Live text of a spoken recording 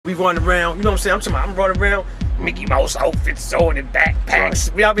running around, you know what I'm saying? I'm running around, Mickey Mouse outfits on and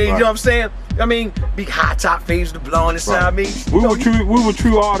backpacks. You know what I mean? You know what I'm saying? I mean, big high top fades with the blonde inside. I mean, we were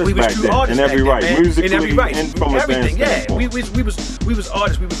true artists back then, in every right, musically and from a dance standpoint. We was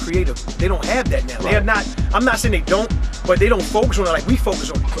artists. We were creative. They don't have that now. They're not. I'm not saying they don't, but they don't focus on it like we focus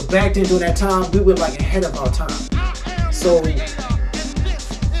on it. But back then, during that time, we were like ahead of our time. So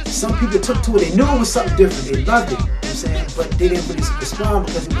some people took to it. They knew it was something different. They loved it. You know what I'm saying? But they didn't really respond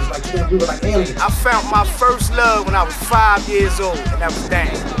because it was like to them, we were like aliens. I found my first love when I was 5 years old, and that was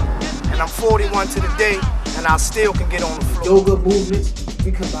dancing. And I'm 41 to the day, and I still can get on the floor. Yoga movements,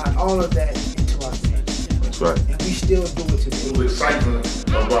 we combine all of that into our dance. That's right. And we still do it today. It was excitement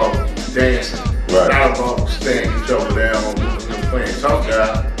about dancing, not about staring each other down and playing tough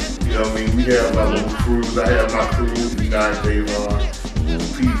guy. You know what I mean? We have our little crews. I have my crew, B9 Davon,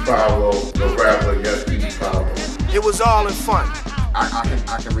 P50, the rapper, yes, P50. It was all in fun.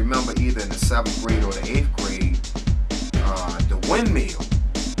 I can remember either in the 7th grade or the 8th grade, the windmill.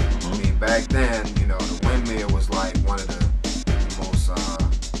 I mean, back then, you know, the windmill was like one of the most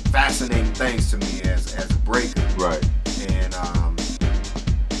fascinating things to me as a breaker. Right. And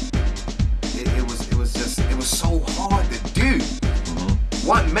it was so hard to do.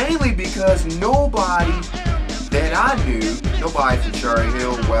 Mainly because nobody that I knew, nobody from Cherry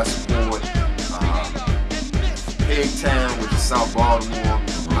Hill, Westport, Pigtown, which is South Baltimore.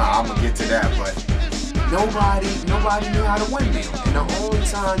 I'm gonna get to that, but nobody knew how to windmill. And the only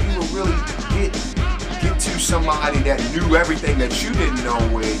time you would really get to somebody that knew everything that you didn't know,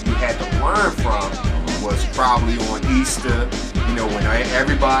 where you had to learn from, was probably on Easter. You know, when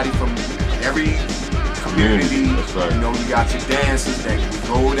everybody from every community, you know, you got your dancers that would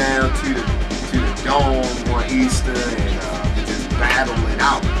go down to the dome on Easter and we just battle it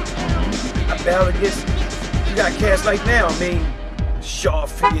out. I battle against, you got cats like now, I mean,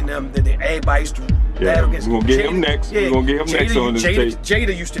 Sharfie and them, that everybody used to battle against. We're gonna get him next. We're gonna get him next on this tape.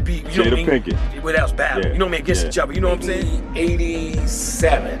 Jada used to be, you know what I mean? What else battle? You know what I mean? Against each other, you know what I'm saying?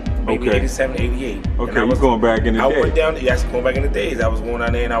 87, maybe 87, 88. Okay, I was going back in the day. I went down, going back in the days. I was going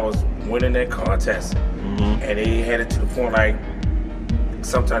down there and I was winning that contest. And they had it to the point like,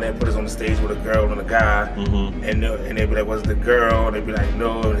 sometimes they put us on the stage with a girl and a guy, and they'd be like, was it the girl? And they'd be like,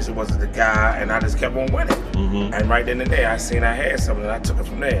 no, and it wasn't the guy, and I just kept on winning. And right then and there, I seen I had something, and I took it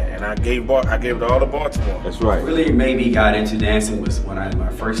from there, and I gave it all to Baltimore. That's right. Really made me got into dancing was when my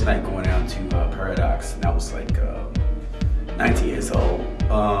first night going down to Paradox, and I was like 19 years old.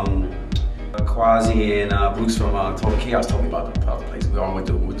 Quasi and Bruce from Total Chaos told me about the place. We all went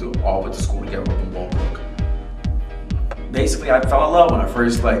to school together up in Walbrook. Basically, I fell in love when I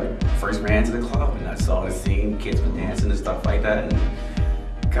first ran to the club and I saw the scene, kids were dancing and stuff like that, and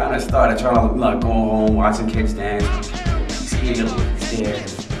kind of started trying to like going home, watching kids dance, he's here, he's there,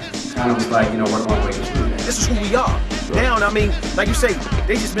 and kind of was like, you know, work my way through that. This is who we are. Now, I mean, like you say,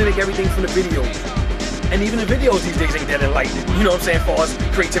 they just mimic everything from the video. And even the videos these days ain't that enlightening. You know what I'm saying? For us,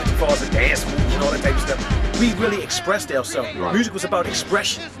 creativity, for us, the dance moves and all that type of stuff. We really expressed ourselves. Music was about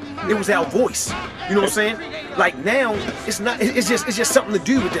expression. It was our voice. You know what I'm saying? Like now, it's not. It's just something to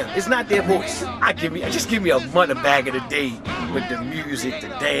do with them. It's not their voice. Just give me a mother back in the day with the music, the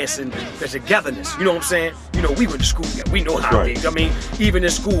dancing, the togetherness. You know what I'm saying? You know, we went to school together. We know how they. I mean, even in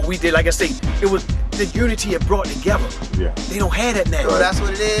school, we did. Like I say, it was the unity it brought together. Yeah. They don't have that now. So that's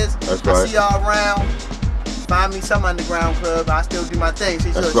what it is. That's right. I see y'all around. Find me some underground club. I still do my thing.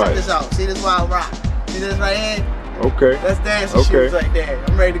 See, so check this out. See this wild rock. See this right here? Okay. That's dancing shoes right there.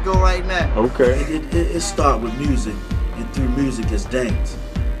 I'm ready to go right now. Okay. It start with music, and through music is dance.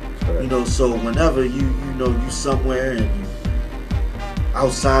 You know, so whenever you know you somewhere and you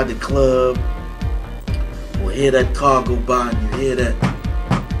outside the club, or hear that car go by and you hear that,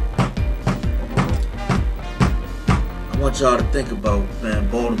 I want y'all to think about, man,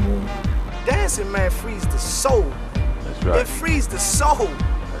 Baltimore. Dancing, man, frees the soul. That's right. It frees the soul.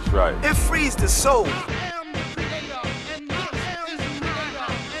 That's right. It frees the soul.